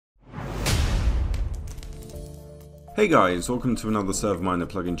Hey guys, welcome to another ServerMiner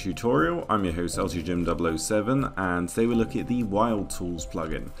plugin tutorial. I'm your host LGJim007 and today we're looking at the Wild Tools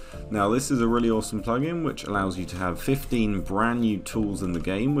plugin. Now this is a really awesome plugin which allows you to have 15 brand new tools in the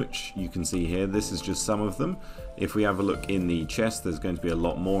game, which you can see here. This is just some of them. If we have a look in the chest, there's going to be a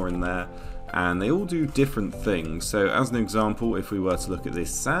lot more in there and they all do different things. So as an example, if we were to look at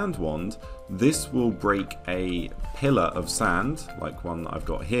this sand wand, this will break a pillar of sand, like one that I've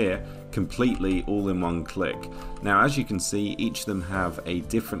got here, completely all in one click. Now as you can see, each of them have a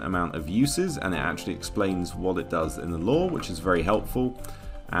different amount of uses and it actually explains what it does in the lore, which is very helpful,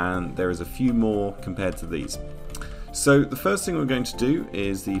 and there is a few more compared to these. So the first thing we're going to do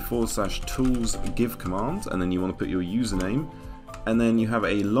is the /tools give command, and then you want to put your username, and then you have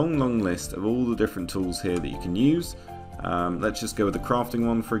a long list of all the different tools here that you can use. Let's just go with the crafting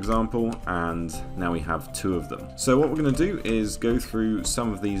one for example, and now we have 2 of them. So what we're going to do is go through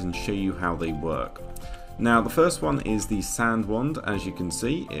some of these and show you how they work. Now the first one is the sand wand. As you can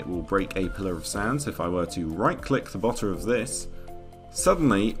see, it will break a pillar of sand. So if I were to right click the bottom of this,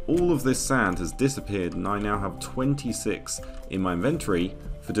 suddenly all of this sand has disappeared and I now have 26 in my inventory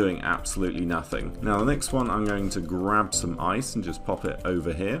for doing absolutely nothing. Now the next one, I'm going to grab some ice and just pop it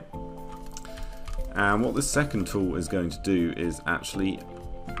over here. And what this second tool is going to do is actually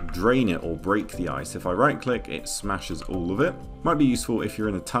drain it or break the ice. If I right click, it smashes all of it. Might be useful if you're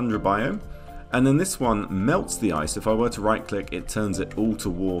in a tundra biome. And then this one melts the ice. If I were to right click, it turns it all to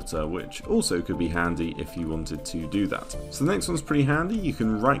water, which also could be handy if you wanted to do that. So the next one's pretty handy. You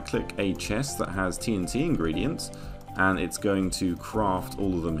can right click a chest that has TNT ingredients, and it's going to craft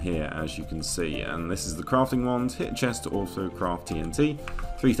all of them here, as you can see. And this is the crafting wand. Hit chest to also craft TNT,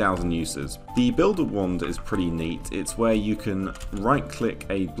 3000 uses. The builder wand is pretty neat. It's where you can right click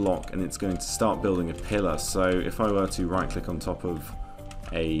a block and it's going to start building a pillar. So if I were to right click on top of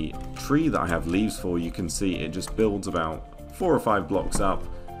a tree that I have leaves for, you can see it just builds about 4 or 5 blocks up,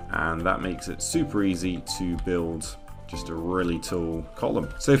 and that makes it super easy to build just a really tall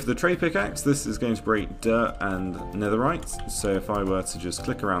column. So for the tray pickaxe, this is going to break dirt and netherite. So if I were to just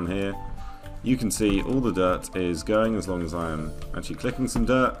click around here, you can see all the dirt is going. As long as I am actually clicking some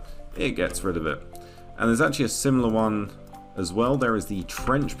dirt, it gets rid of it. And there's actually a similar one as well. There is the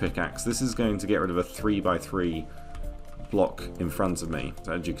trench pickaxe. This is going to get rid of a 3x3 block in front of me.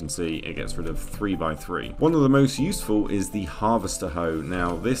 So as you can see, it gets rid of 3x3. One of the most useful is the harvester hoe.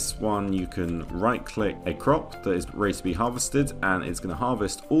 Now this one, you can right click a crop that is ready to be harvested and it's going to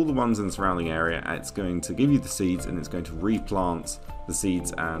harvest all the ones in the surrounding area. It's going to give you the seeds and it's going to replant the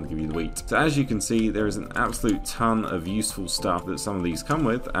seeds and give you the wheat. So as you can see, there is an absolute ton of useful stuff that some of these come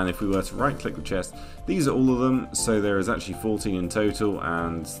with, and if we were to right click the chest, these are all of them. So there is actually 14 in total,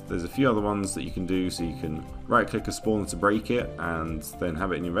 and there's a few other ones that you can do. So you can right click a spawner to break it and then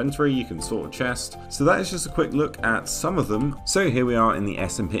have it in your inventory. You can sort a chest. So that is just a quick look at some of them. So here we are in the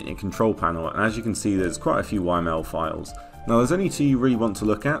SMPitnik control panel, and as you can see, there's quite a few YML files. Now there's only 2 you really want to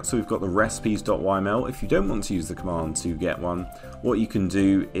look at. So we've got the recipes.yml. If you don't want to use the command to get one, what you can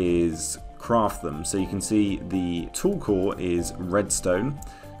do is craft them. So you can see the tool core is redstone.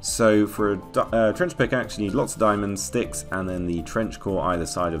 So for a trench pickaxe, you need lots of diamonds, sticks, and then the trench core either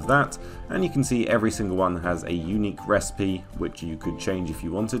side of that. And you can see every single one has a unique recipe, which you could change if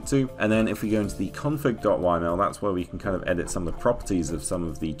you wanted to. And then if we go into the config.yml, that's where we can kind of edit some of the properties of some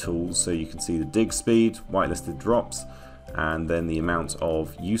of the tools. So you can see the dig speed, whitelisted drops, and then the amount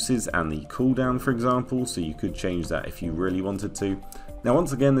of uses and the cooldown, for example. So you could change that if you really wanted to. Now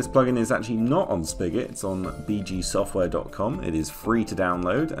once again, this plugin is actually not on Spigot, it's on bgsoftware.com. It is free to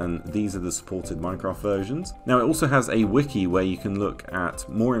download, and these are the supported Minecraft versions. Now it also has a wiki where you can look at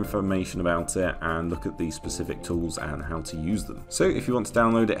more information about it and look at the specific tools and how to use them. So if you want to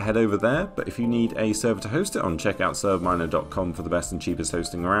download it, head over there, but if you need a server to host it on, check out ServerMiner.com for the best and cheapest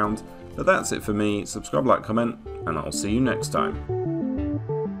hosting around. But that's it for me. Subscribe, like, comment, and I'll see you next time.